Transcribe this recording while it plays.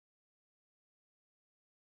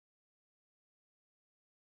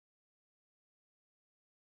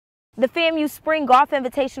The FAMU Spring Golf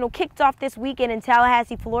Invitational kicked off this weekend in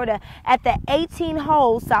Tallahassee, Florida at the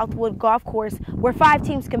 18-hole Southwood Golf Course, where 5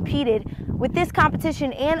 teams competed with this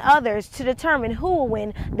competition and others to determine who will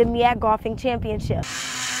win the MEAC Golfing Championship.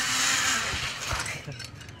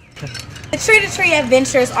 The Tree to Tree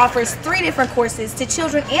Adventures offers 3 different courses to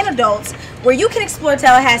children and adults where you can explore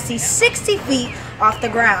Tallahassee 60 feet off the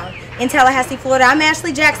ground. In Tallahassee, Florida, I'm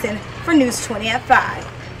Ashley Jackson for News 20 at 5.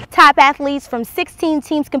 Top athletes from 16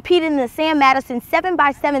 teams competed in the Sam Madison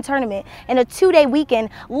 7x7 tournament in a 2-day weekend,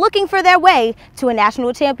 looking for their way to a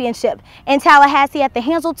national championship. In Tallahassee at the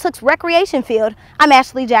Hansel Tooks Recreation Field, I'm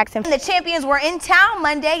Ashley Jackson. The champions were in town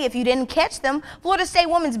Monday. If you didn't catch them, Florida State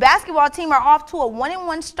women's basketball team are off to a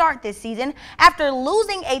 1-1 start this season after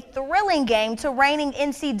losing a thrilling game to reigning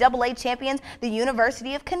NCAA champions, the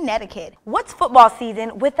University of Connecticut. What's football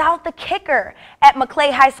season without the kicker? At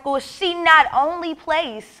McClay High School, she not only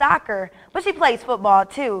plays soccer, but she plays football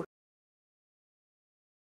too.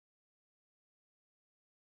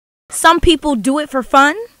 Some people do it for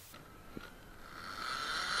fun,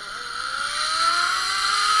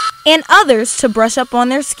 and others to brush up on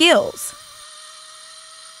their skills.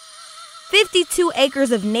 52 acres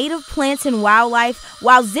of native plants and wildlife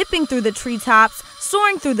while zipping through the treetops,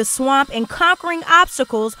 soaring through the swamp, and conquering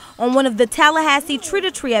obstacles on one of the Tallahassee Tree to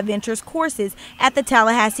Tree Adventures courses at the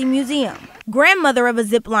Tallahassee Museum. Grandmother of a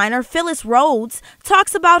zipliner, Phyllis Rhodes,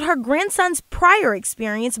 talks about her grandson's prior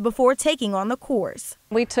experience before taking on the course.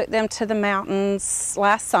 We took them to the mountains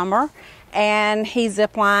last summer, and he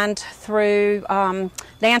ziplined through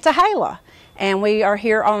Nantahala. And we are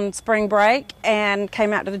here on spring break and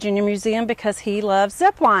came out to the Junior Museum because he loves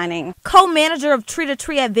ziplining. Co-manager of Tree to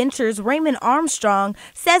Tree Adventures, Raymond Armstrong,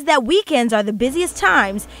 says that weekends are the busiest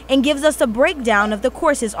times and gives us a breakdown of the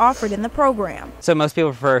courses offered in the program. So most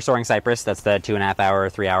people prefer Soaring Cypress. That's the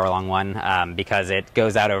 2.5-hour, 3-hour-long one because it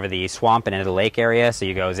goes out over the swamp and into the lake area. So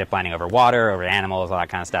you go ziplining over water, over animals, all that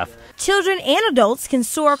kind of stuff. Children and adults can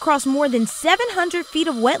soar across more than 700 feet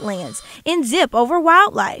of wetlands and zip over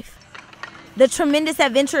wildlife. The Tremendous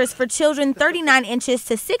Adventure is for children 39 inches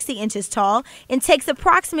to 60 inches tall and takes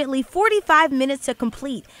approximately 45 minutes to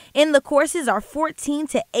complete. In the courses are 14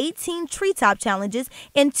 to 18 treetop challenges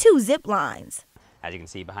and 2 zip lines. As you can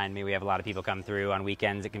see behind me, we have a lot of people come through. On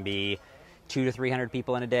weekends, it can be 200 to 300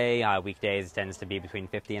 people in a day. Weekdays tends to be between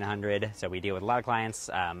 50 and 100. So we deal with a lot of clients,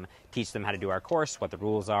 teach them how to do our course, what the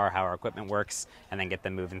rules are, how our equipment works, and then get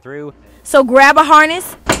them moving through. So grab a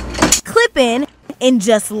harness, clip in, and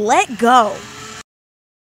just let go.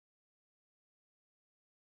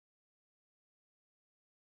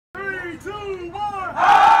 Three, 2,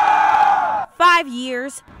 1. 5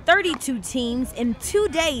 years, 32 teams, in 2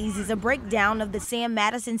 days is a breakdown of the Sam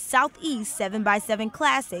Madison Southeast 7x7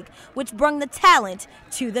 Classic, which brought the talent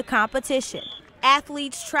to the competition.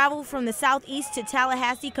 Athletes travel from the Southeast to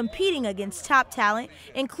Tallahassee competing against top talent,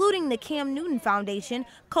 including the Cam Newton Foundation,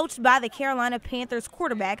 coached by the Carolina Panthers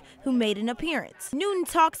quarterback who made an appearance. Newton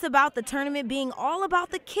talks about the tournament being all about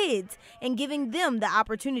the kids and giving them the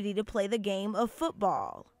opportunity to play the game of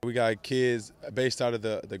football. We got kids based out of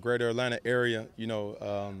the greater Atlanta area,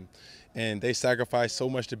 and they sacrifice so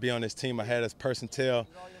much to be on this team. I had this person tell,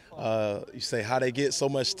 you say how they get so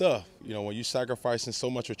much stuff. When you sacrificing so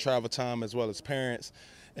much with travel time as well as parents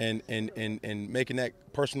and making that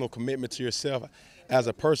personal commitment to yourself. As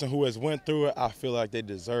a person who has went through it, I feel like they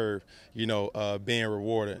deserve, being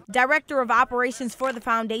rewarded. Director of Operations for the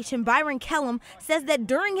foundation, Byron Kellum, says that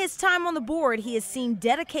during his time on the board, he has seen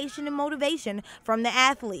dedication and motivation from the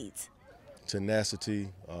athletes. Tenacity,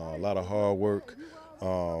 a lot of hard work, a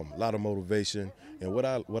lot of motivation. And what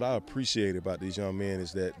I appreciate about these young men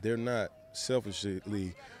is that they're not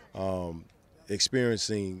selfishly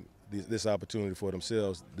experiencing this opportunity for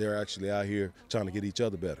themselves. They're actually out here trying to get each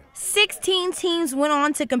other better. 16 teams went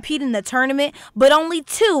on to compete in the tournament, but only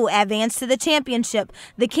 2 advanced to the championship.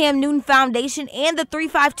 The Cam Newton Foundation and the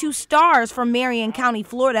 352 Stars from Marion County,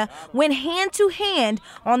 Florida, went hand-to-hand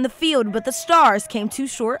on the field, but the Stars came too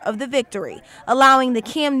short of the victory, allowing the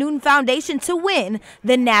Cam Newton Foundation to win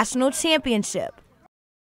the national championship.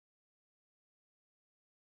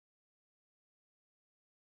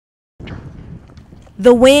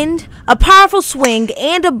 The wind, a powerful swing,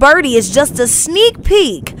 and a birdie is just a sneak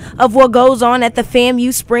peek of what goes on at the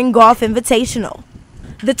FAMU Spring Golf Invitational.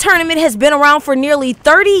 The tournament has been around for nearly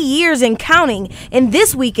 30 years and counting, and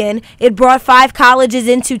this weekend it brought 5 colleges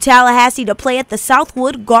into Tallahassee to play at the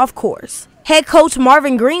Southwood Golf Course. Head coach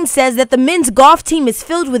Marvin Green says that the men's golf team is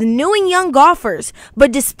filled with new and young golfers,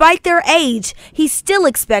 but despite their age, he still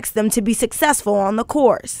expects them to be successful on the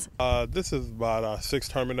course. This is about our 6th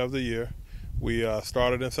tournament of the year. We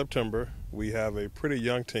started in September. We have a pretty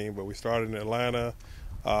young team, but we started in Atlanta,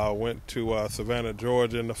 went to Savannah,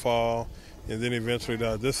 Georgia in the fall, and then eventually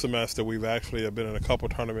this semester we've actually been in a couple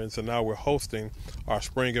tournaments, and now we're hosting our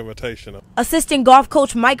spring invitation. Assistant golf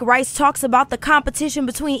coach Mike Rice talks about the competition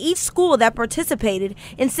between each school that participated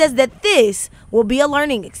and says that this will be a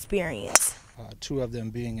learning experience. 2 of them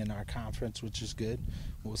being in our conference, which is good.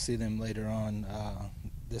 We'll see them later on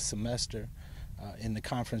this semester in the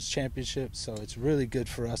conference championship, so it's really good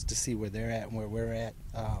for us to see where they're at and where we're at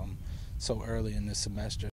so early in this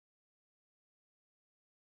semester.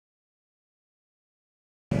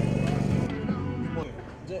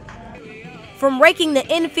 From raking the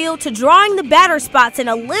infield to drawing the batter spots in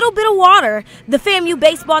a little bit of water, the FAMU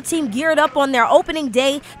baseball team geared up on their opening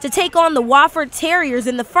day to take on the Wofford Terriers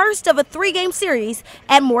in the first of a 3-game series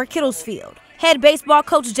at Moore Kittles Field. Head baseball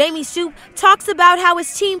coach Jamie Shoup talks about how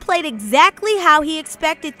his team played exactly how he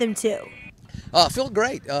expected them to. Feel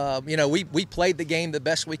great. You know, we played the game the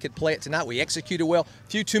best we could play it tonight. We executed well. A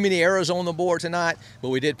few too many arrows on the board tonight, but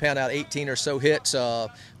we did pound out 18 or so hits.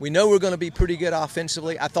 We know we're going to be pretty good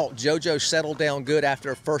offensively. I thought JoJo settled down good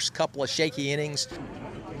after the first couple of shaky innings.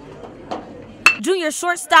 Junior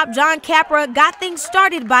shortstop John Capra got things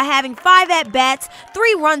started by having 5 at-bats,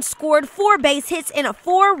 3 runs scored, 4 base hits, and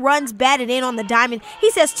 4 runs batted in on the diamond. He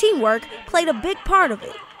says teamwork played a big part of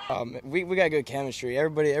it. We got good chemistry.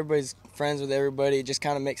 Everybody's friends with everybody. It just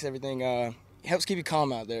kind of makes everything, helps keep you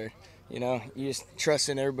calm out there. You know, you just trust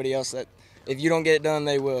in everybody else that if you don't get it done,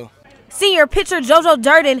 they will. Senior pitcher JoJo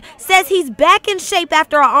Durden says he's back in shape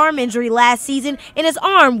after an arm injury last season, and his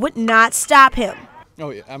arm would not stop him. Oh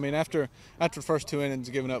yeah, I mean after the first 2 innings,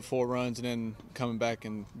 giving up 4 runs and then coming back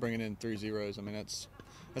and bringing in 3 zeros, I mean that's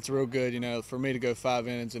real good. You know, for me to go 5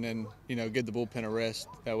 innings and then give the bullpen a rest.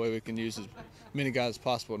 That way we can use as many guys as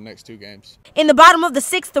possible in the next 2 games. In the bottom of the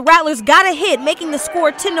 6th, the Rattlers got a hit, making the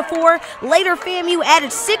score 10-4. Later, FAMU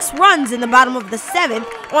added 6 runs in the bottom of the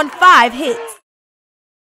 7th on 5 hits.